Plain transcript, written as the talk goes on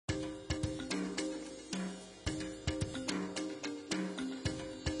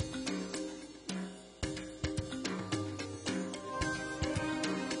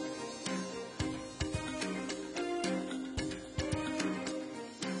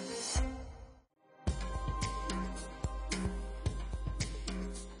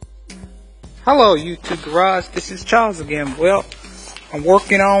Hello YouTube Garage, this is Charles again. Well, I'm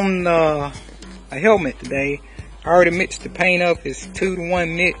working on a helmet today. I already mixed the paint up. It's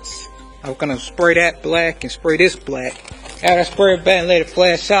 2-to-1 mix. I'm gonna spray that black and spray this black. After I spray it back and let it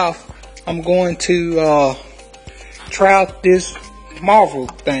flash off, I'm going to try out this Marvel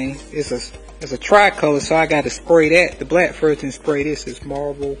thing. It's a tricolor, so I got to spray that, the black first, and spray this as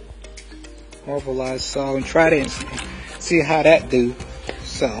Marvelized. So I'm gonna try that and see how that do.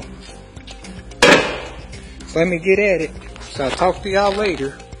 So let me get at it. So I'll talk to y'all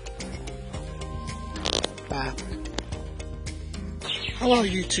later. Bye. Hello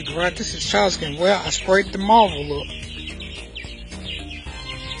YouTube, right? This is Charles again. Well, I sprayed the Marvel look.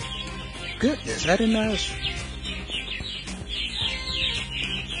 Goodness, I didn't know.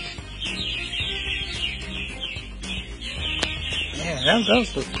 Man, that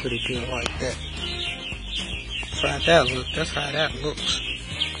does look pretty good like that. Try that look. That's how that looks.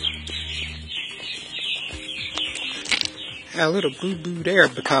 Had a little boo-boo there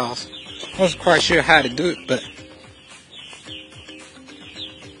because I wasn't quite sure how to do it, but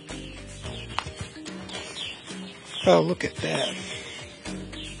oh, look at that.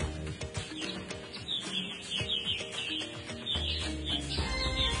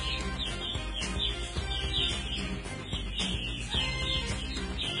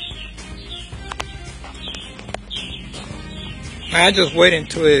 I just wait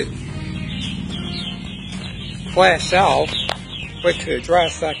until it flash off. Wait till it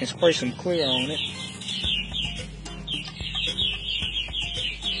dries so I can spray some clear on it.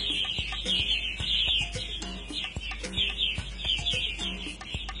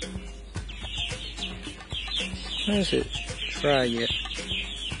 Where's it dry yet?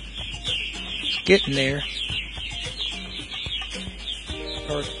 It's getting there.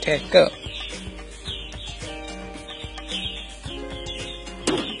 Start to tack up.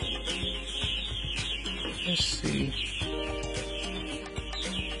 Let's see.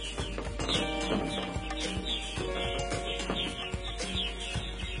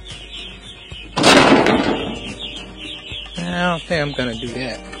 I don't think I'm gonna do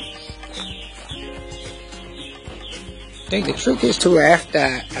that. I think the trick is to after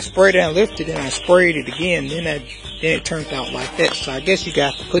I sprayed it and lifted it and I sprayed it again, then it turned out like that. So I guess you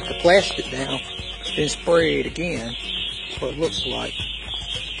got to put the plastic down, then spray it again. That's what it looks like.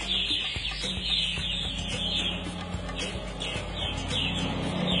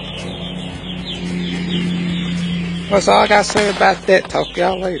 That's all I gotta say about that. Talk to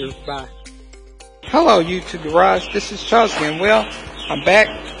y'all later. Bye. Hello YouTube Garage, this is Charles again. Well, I'm back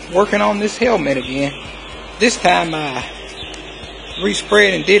working on this helmet again. This time I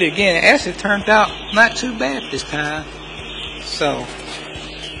resprayed and did it again. It actually turned out not too bad this time. So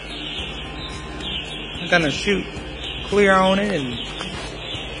I'm gonna shoot clear on it and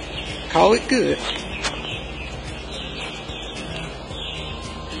call it good.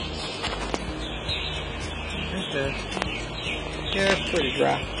 Yeah, it's pretty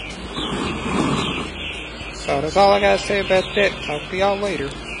dry. So that's all I gotta say about that. Talk to y'all later.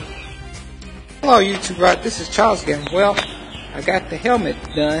 Hello YouTube, right? This is Charles again. Well, I got the helmet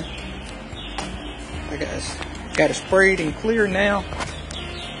done. I got it sprayed and clear now.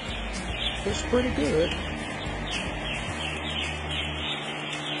 Looks pretty good.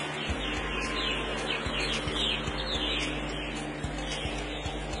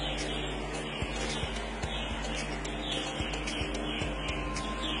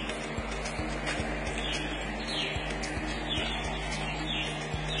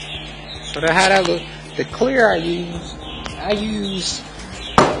 So that's how that looks. The clear I use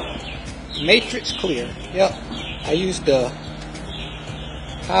Matrix Clear. Yep. I use the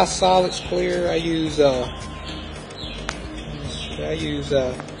High Solids Clear. I use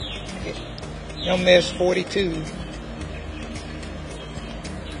MS42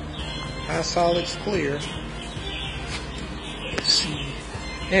 High Solids Clear. Let's see.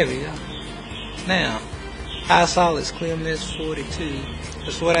 There we go. Now, High Solids Clear MS42.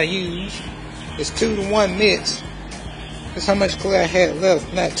 That's what I use. It's 2-to-1 mix. That's how much clear I had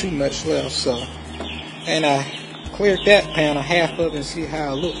left. Not too much left, so. And I cleared that panel, half of it, and see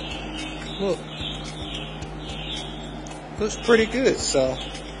how it looks. Look. Looks pretty good, so.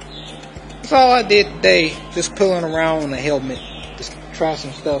 That's all I did today. Just pulling around on the helmet. Just try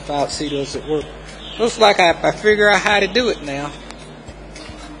some stuff out, see does it work. Looks like I figure out how to do it now.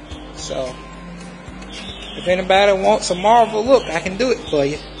 So. If anybody wants a Marvel look, I can do it for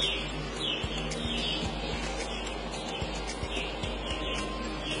you.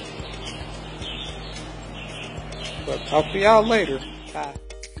 But talk to y'all later. Bye.